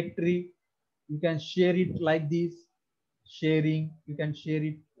this directory, you can share it like this. Sharing, you can share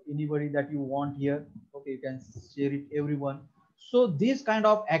it anybody that you want here. Okay, you can share it everyone. So this kind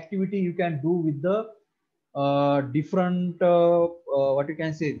of activity you can do with the different what you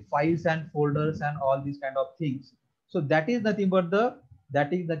can say, files and folders and all these kind of things. So that is nothing but the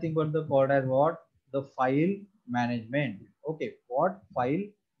called as what, the file management. Okay, what, file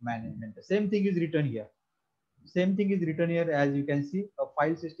management. The same thing is written here. Same thing is written here. As you can see, a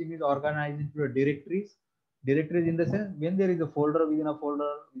file system is organized into directories. Directories in the sense, when there is a folder within a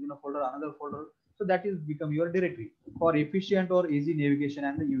folder, within a folder, another folder. So that is become your directory for efficient or easy navigation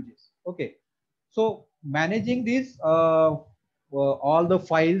and the uses. Okay. So managing this, all the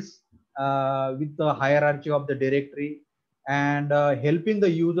files with the hierarchy of the directory, and helping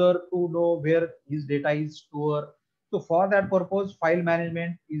the user to know where his data is stored. So for that purpose, file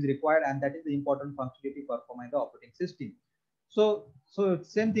management is required, and that is the important functionality performed by the operating system. So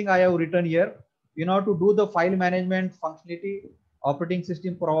same thing I have written here. In order to do the file management functionality, operating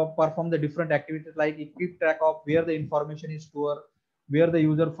system perform the different activities like it keep track of where the information is stored, where the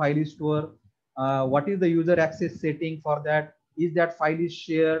user file is stored, what is the user access setting for that, is that file is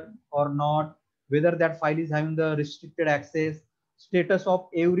shared or not, whether that file is having the restricted access, status of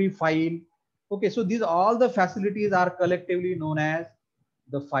every file. Okay, so these all the facilities are collectively known as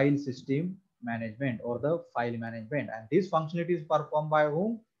the file system management or the file management, and these functionalities performed by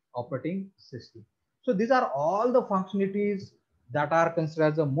whom? Operating system. So these are all the functionalities that are considered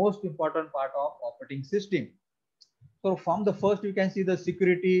as the most important part of operating system. So from the first, you can see the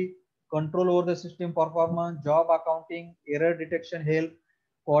security, control over the system performance, job accounting, error detection help,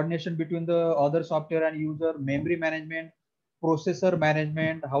 coordination between the other software and user, memory management, processor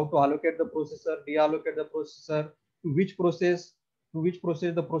management, how to allocate the processor, deallocate the processor, to which process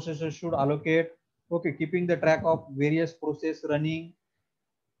the processor should allocate. Okay, keeping the track of various process running,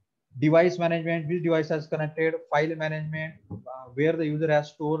 device management, which device has connected, file management, where the user has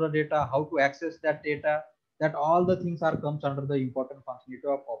stored the data, how to access that data, that all the things are comes under the important functionality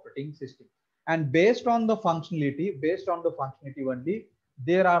of operating system. And based on the functionality only,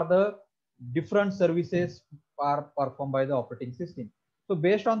 there are the different services are performed by the operating system. So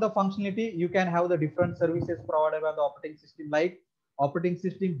based on the functionality, you can have the different services provided by the operating system, like operating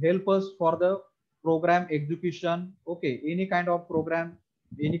system help us for the program execution. Okay, any kind of program,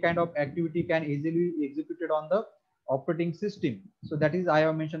 any kind of activity can easily be executed on the operating system. So that is, I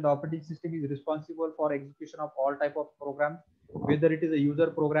have mentioned, the operating system is responsible for execution of all type of programs, whether it is a user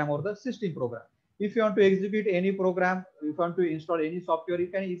program or the system program. If you want to execute any program, if you want to install any software, you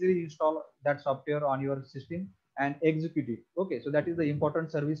can easily install that software on your system and execute it. Okay, so that is the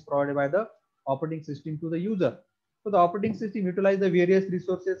important service provided by the operating system to the user. So the operating system utilize the various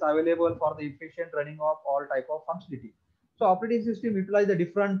resources available for the efficient running of all type of functionality. So operating system utilize the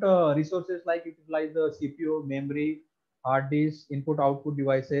different resources, like it utilize the CPU, memory, hard disk, input output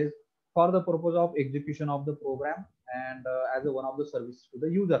devices for the purpose of execution of the program, and as a one of the services to the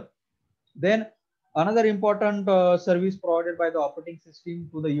user. Then another important service provided by the operating system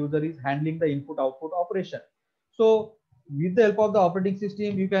to the user is handling the input output operation. So with the help of the operating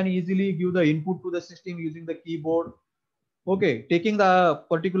system, you can easily give the input to the system using the keyboard. Okay, taking the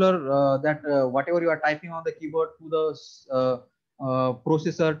particular that whatever you are typing on the keyboard to the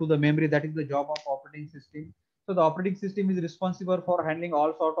processor, to the memory, that is the job of operating system. So the operating system is responsible for handling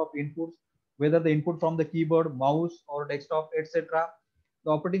all sort of inputs, whether the input from the keyboard, mouse, or desktop, etc.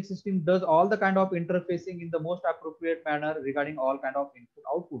 The operating system does all the kind of interfacing in the most appropriate manner regarding all kind of input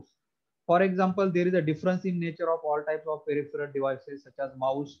outputs. For example, there is a difference in nature of all types of peripheral devices such as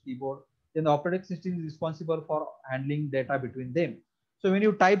mouse, keyboard. Then the operating system is responsible for handling data between them. So when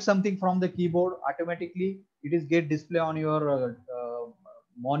you type something from the keyboard, automatically it is get display on your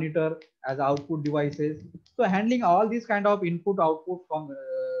monitor as output devices. So handling all these kind of input output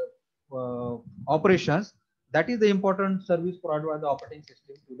from operations, that is the important service provided by the operating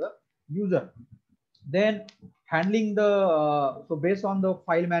system to the user. Then handling the so based on the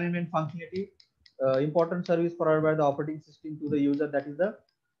file management functionality, important service provided by the operating system to the user, that is the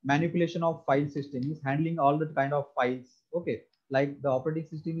manipulation of file system, is handling all the kind of files. Okay, like the operating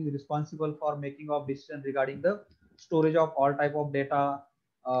system is responsible for making of decision regarding the storage of all type of data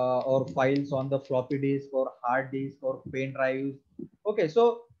or files on the floppy disk or hard disk or pen drives. Okay,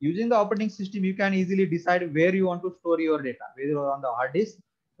 so using the operating system, you can easily decide where you want to store your data, whether on the hard disk.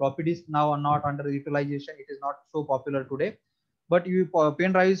 Floppy disk now are not under utilization, it is not so popular today, but you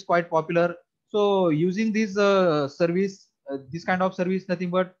pen drive is quite popular. So using this service, this kind of service, nothing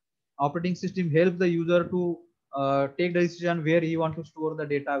but operating system helps the user to take the decision where he want to store the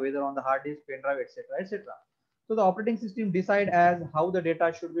data, whether on the hard disk, pen drive, etc., etc. So the operating system decide as how the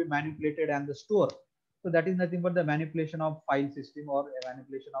data should be manipulated and the store. So that is nothing but the manipulation of file system or a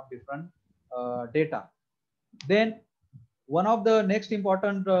manipulation of different data. Then one of the next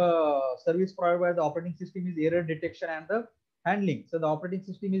important service provided by the operating system is error detection and the handling. So the operating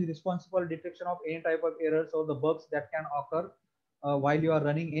system is responsible detection of any type of errors or the bugs that can occur while you are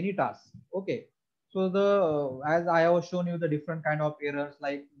running any task. Okay. So the as I have shown you the different kind of errors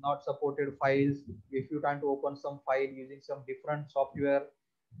like not supported files. If you try to open some file using some different software,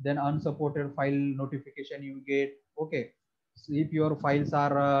 then unsupported file notification you get. Okay. So if your files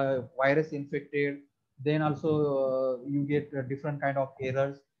are virus infected, then also you get different kind of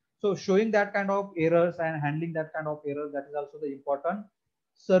errors. So showing that kind of errors and handling that kind of errors, that is also the important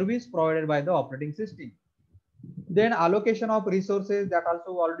service provided by the operating system. Then allocation of resources, that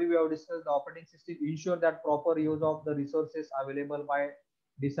also already we have discussed. The operating system ensure that proper use of the resources available by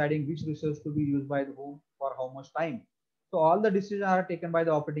deciding which resource to be used by whom for how much time. So all the decisions are taken by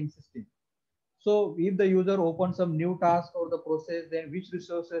the operating system. So if the user opens some new task or the process, then which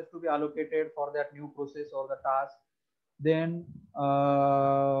resources to be allocated for that new process or the task. Then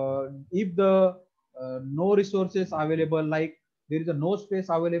if the no resources available, like there is a no space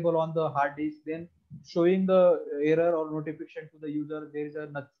available on the hard disk, then showing the error or notification to the user, there is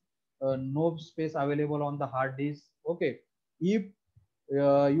a no space available on the hard disk. Okay. If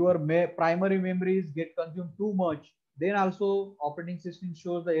your primary memories get consumed too much, then also operating system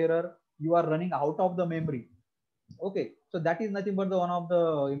shows the error, you are running out of the memory. Okay, so that is nothing but the one of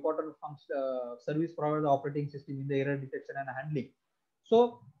the important service provider, the operating system in the error detection and handling.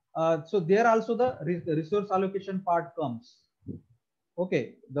 So so there also the resource allocation part comes.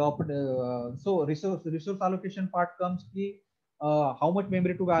 Okay, the so resource allocation part comes key, how much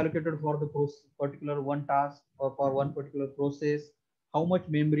memory to be allocated for the particular one task or for one particular process, how much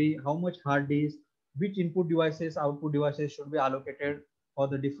memory, how much hard disk, which input devices, output devices should be allocated for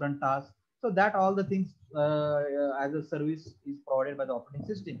the different tasks. So that all the things as a service is provided by the operating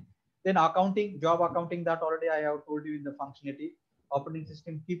system. Then accounting, job accounting, that already I have told you in the functionality. Operating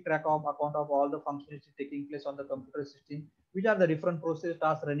system keep track of account of all the functionality taking place on the computer system, which are the different process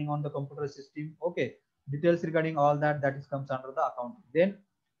tasks running on the computer system. Okay, details regarding all that, that is comes under the accounting. Then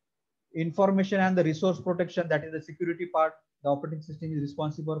information and the resource protection, that is the security part. The operating system is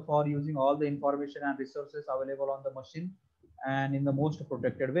responsible for using all the information and resources available on the machine and in the most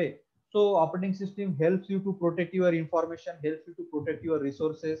protected way. So operating system helps you to protect your information, helps you to protect your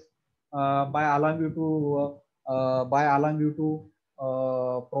resources by allowing you to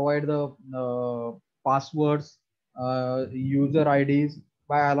provide the passwords, user IDs,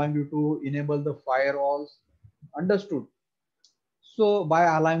 by allowing you to enable the firewalls. Understood? So by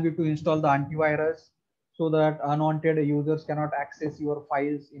allowing you to install the antivirus so that unwanted users cannot access your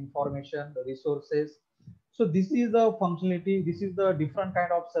files, information, the resources. So this is the functionality, this is the different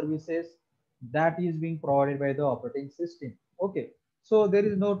kind of services that is being provided by the operating system. Okay. So there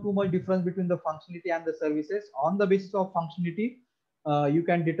is no too much difference between the functionality and the services. On the basis of functionality, you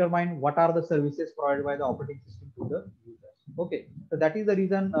can determine what are the services provided by the operating system to the users. Okay. So that is the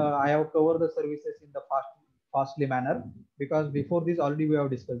reason I have covered the services in the fastly manner, because before this already we have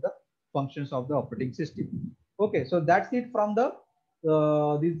discussed the functions of the operating system. Okay, so that's it from the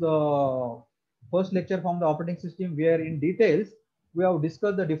this first lecture from the operating system, where in details we have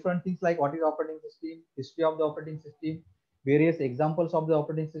discussed the different things like what is operating system, history of the operating system, various examples of the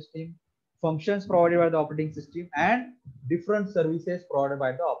operating system, functions provided by the operating system, and different services provided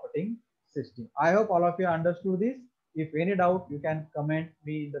by the operating system. I hope all of you understood this. If any doubt, you can comment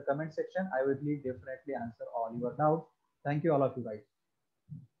me in the comment section. I will definitely answer all your doubts. Thank you, all of you guys.